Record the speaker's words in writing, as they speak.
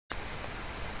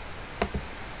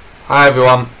Hi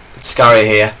everyone, it's Gary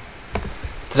here.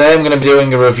 Today I'm going to be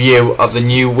doing a review of the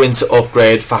new winter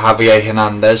upgrade for Javier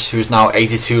Hernandez, who's now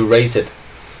 82 rated.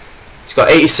 He's got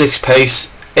 86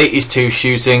 pace, 82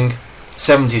 shooting,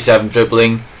 77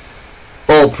 dribbling,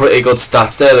 all pretty good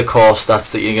stats. They're the core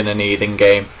stats that you're going to need in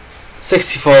game.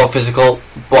 64 physical,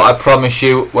 but I promise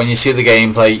you when you see the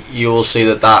gameplay you will see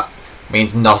that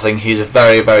means nothing. He's a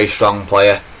very strong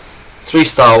player.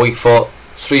 3-star weak foot,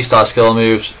 3-star skill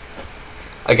moves.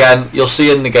 Again, you'll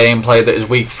see in the gameplay that his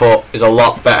weak foot is a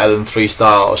lot better than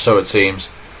 3-star, or so it seems.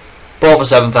 Ball for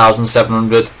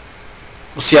 7,700.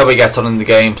 We'll see how we get on in the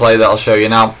gameplay that I'll show you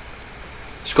now.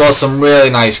 Scored some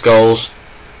really nice goals.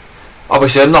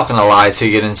 Obviously I'm not going to lie to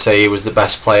you and say he was the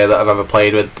best player that I've ever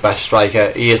played with, the best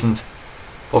striker. He isn't.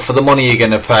 But for the money you're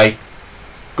going to pay,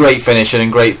 great finishing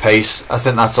and great pace, I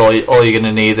think that's all you're going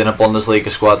to need in a Bundesliga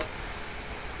squad.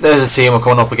 There's a team we're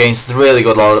coming up against. It's a really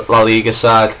good La Liga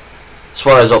side.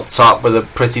 Suarez up top with a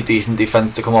pretty decent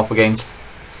defence to come up against.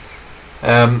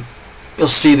 You'll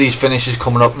see these finishes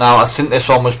coming up now. I think this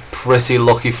one was pretty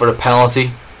lucky for a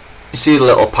penalty. You see the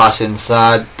little pass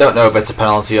inside. Don't know if it's a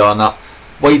penalty or not.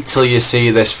 Wait till you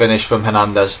see this finish from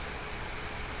Hernandez.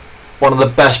 One of the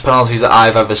best penalties that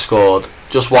I've ever scored.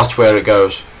 Just watch where it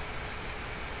goes.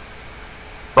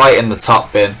 Right in the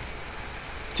top bin.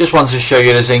 Just want to show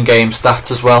you his in-game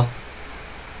stats as well.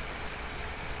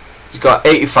 He's got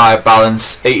 85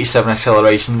 balance, 87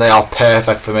 acceleration. They are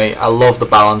perfect for me. I love the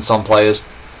balance on players.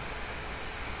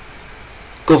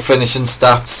 Good finishing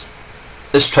stats.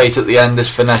 This trait at the end,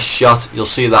 this finesse shot, you'll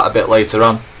see that a bit later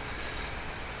on.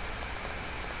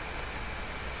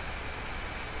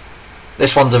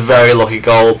 This one's a very lucky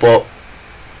goal, but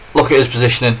look at his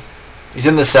positioning. He's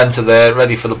in the centre there,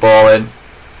 ready for the ball in.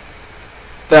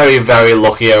 Very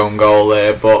lucky own goal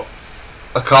there, but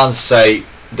I can't say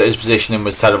that his positioning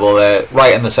was terrible there.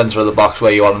 Right in the centre of the box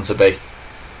where you want him to be.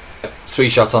 3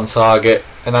 shots on target.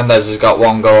 Hernandez has got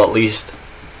 1 goal at least.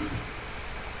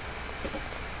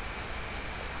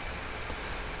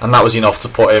 And that was enough to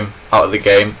put him out of the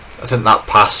game. I think that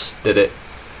pass did it.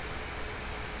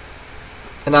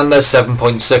 Hernandez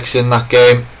 7.6 in that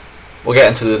game. We'll get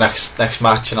into the next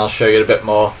match and I'll show you a bit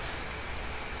more.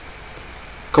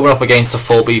 Coming up against the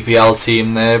full BPL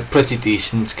team there, pretty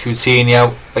decent.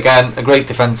 Coutinho, again, a great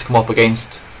defence to come up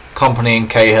against. Company and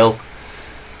Cahill.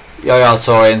 Yaya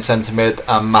Toure in centre mid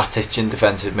and Matic in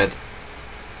defensive mid.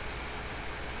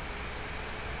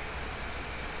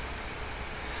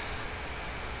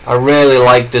 I really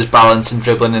liked his balance and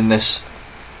dribbling in this.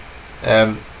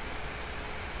 It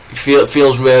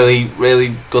feels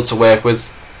really good to work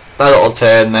with. That little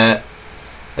turn there,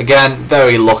 again,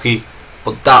 very lucky.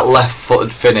 But that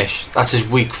left-footed finish, that's his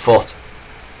weak foot.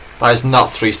 That is not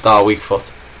 3-star weak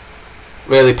foot.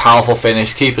 Really powerful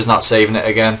finish. Keeper's not saving it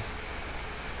again.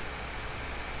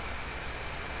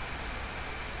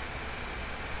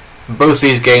 Both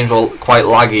these games were quite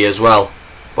laggy as well,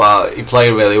 but he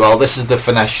played really well. This is the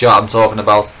finesse shot I'm talking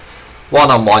about.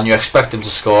 One-on-one, you expect him to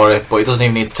score it, but he doesn't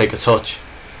even need to take a touch.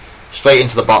 Straight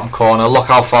into the bottom corner. Look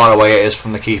how far away it is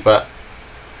from the keeper.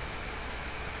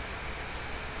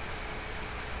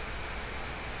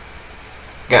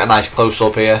 Get a nice close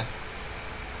up here.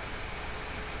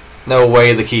 No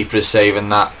way the keeper is saving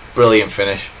that. Brilliant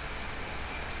finish.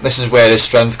 This is where his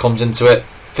strength comes into it.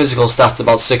 Physical stats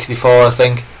about 64 I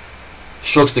think.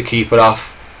 Shrugs the keeper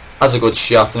off. Has a good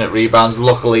shot and it rebounds.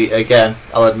 Luckily, again,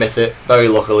 I'll admit it, very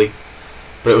luckily.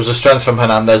 But it was the strength from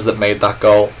Hernandez that made that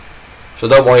goal. So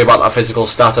don't worry about that physical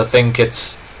stat. I think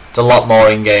it's a lot more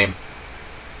in game.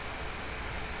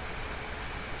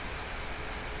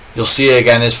 You'll see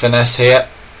again his finesse here.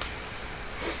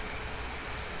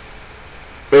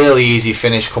 Really easy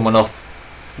finish coming up.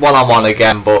 One-on-one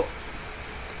again, but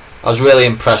I was really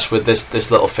impressed with this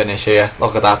little finish here.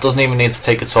 Look at that. Doesn't even need to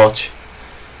take a touch.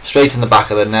 Straight in the back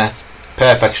of the net.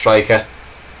 Perfect striker.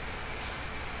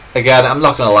 Again, I'm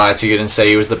not going to lie to you and say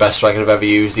he was the best striker I've ever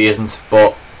used. He isn't.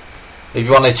 But if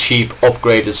you want a cheap,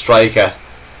 upgraded striker,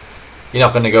 you're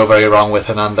not going to go very wrong with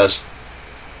Hernandez.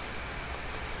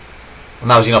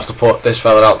 And that was enough to put this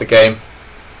fella out the game.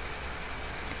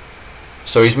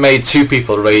 So he's made 2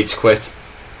 people rage quit.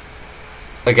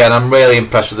 Again, I'm really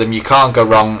impressed with him. You can't go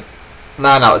wrong.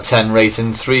 9 out of 10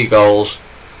 rating, 3 goals.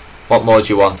 What more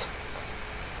do you want?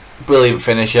 Brilliant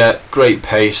finisher, great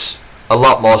pace, a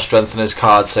lot more strength in his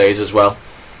card saves as well.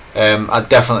 I'd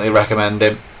definitely recommend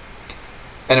him.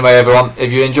 Anyway everyone,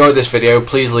 if you enjoyed this video,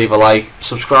 please leave a like,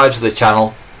 subscribe to the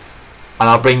channel, and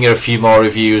I'll bring you a few more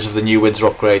reviews of the new winter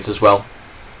upgrades as well.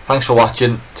 Thanks for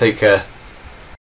watching, take care.